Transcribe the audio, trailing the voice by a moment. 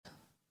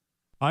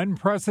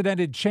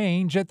Unprecedented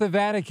change at the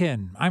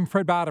Vatican. I'm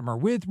Fred Bodimer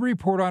with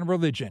Report on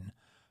Religion.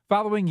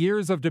 Following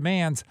years of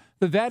demands,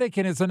 the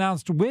Vatican has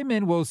announced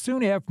women will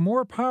soon have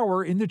more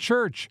power in the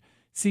church.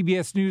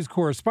 CBS News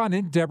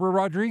correspondent Deborah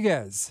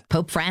Rodriguez.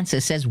 Pope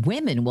Francis says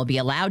women will be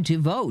allowed to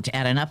vote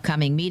at an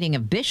upcoming meeting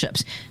of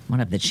bishops,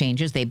 one of the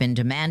changes they've been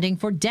demanding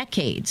for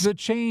decades. The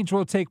change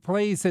will take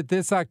place at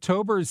this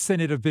October's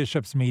Synod of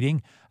Bishops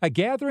meeting, a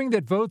gathering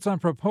that votes on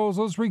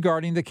proposals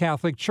regarding the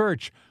Catholic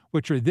Church,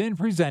 which are then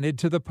presented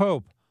to the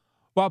Pope.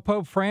 While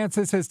Pope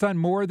Francis has done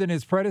more than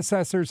his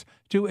predecessors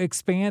to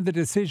expand the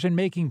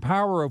decision-making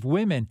power of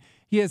women,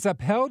 he has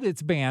upheld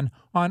its ban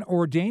on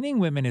ordaining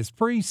women as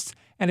priests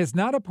and has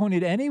not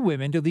appointed any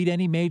women to lead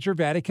any major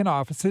Vatican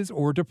offices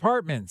or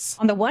departments.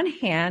 On the one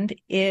hand,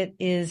 it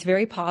is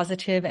very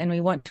positive, and we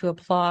want to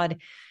applaud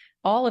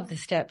all of the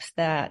steps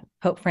that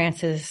Pope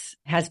Francis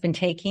has been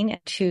taking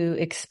to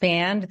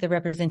expand the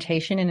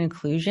representation and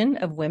inclusion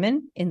of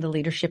women in the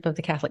leadership of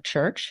the Catholic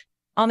Church.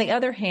 On the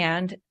other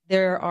hand,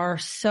 there are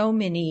so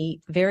many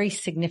very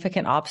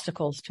significant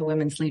obstacles to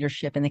women's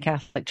leadership in the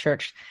Catholic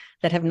Church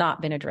that have not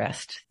been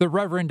addressed. The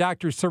Reverend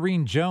Dr.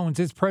 Serene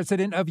Jones is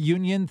president of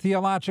Union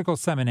Theological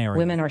Seminary.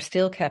 Women are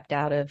still kept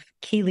out of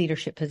key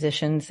leadership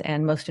positions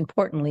and, most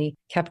importantly,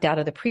 kept out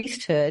of the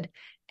priesthood.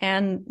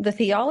 And the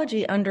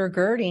theology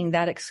undergirding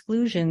that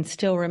exclusion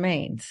still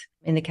remains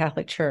in the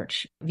Catholic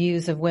Church.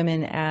 Views of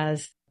women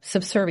as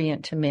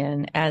subservient to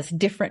men, as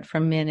different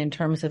from men in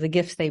terms of the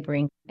gifts they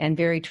bring, and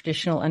very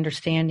traditional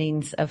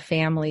understandings of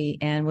family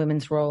and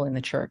women's role in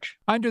the church.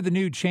 Under the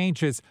new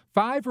changes,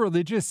 5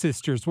 religious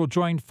sisters will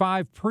join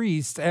 5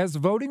 priests as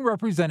voting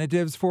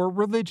representatives for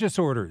religious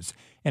orders.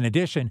 In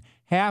addition,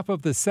 half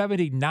of the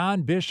 70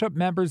 non-bishop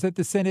members at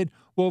the Synod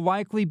will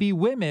likely be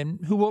women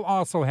who will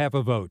also have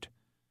a vote.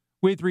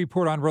 With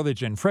Report on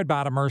Religion, Fred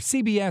Bodimer,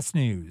 CBS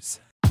News.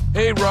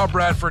 Hey, Rob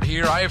Bradford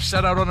here. I have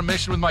set out on a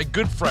mission with my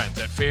good friends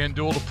at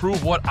FanDuel to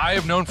prove what I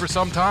have known for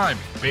some time.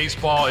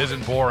 Baseball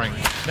isn't boring.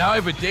 Now I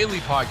have a daily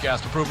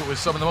podcast to prove it with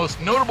some of the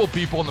most notable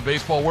people in the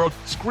baseball world,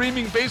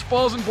 screaming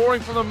baseball isn't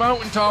boring from the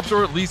mountaintops,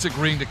 or at least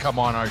agreeing to come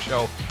on our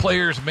show.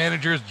 Players,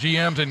 managers,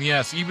 GMs, and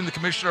yes, even the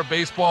commissioner of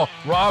baseball,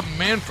 Rob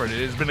Manfred.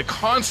 It has been a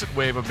constant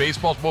wave of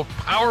baseball's most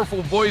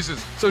powerful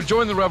voices. So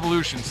join the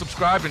revolution.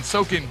 Subscribe and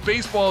soak in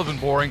Baseball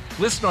Isn't Boring.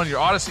 Listen on your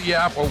Odyssey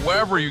app or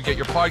wherever you get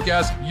your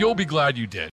podcasts. You'll be glad you did.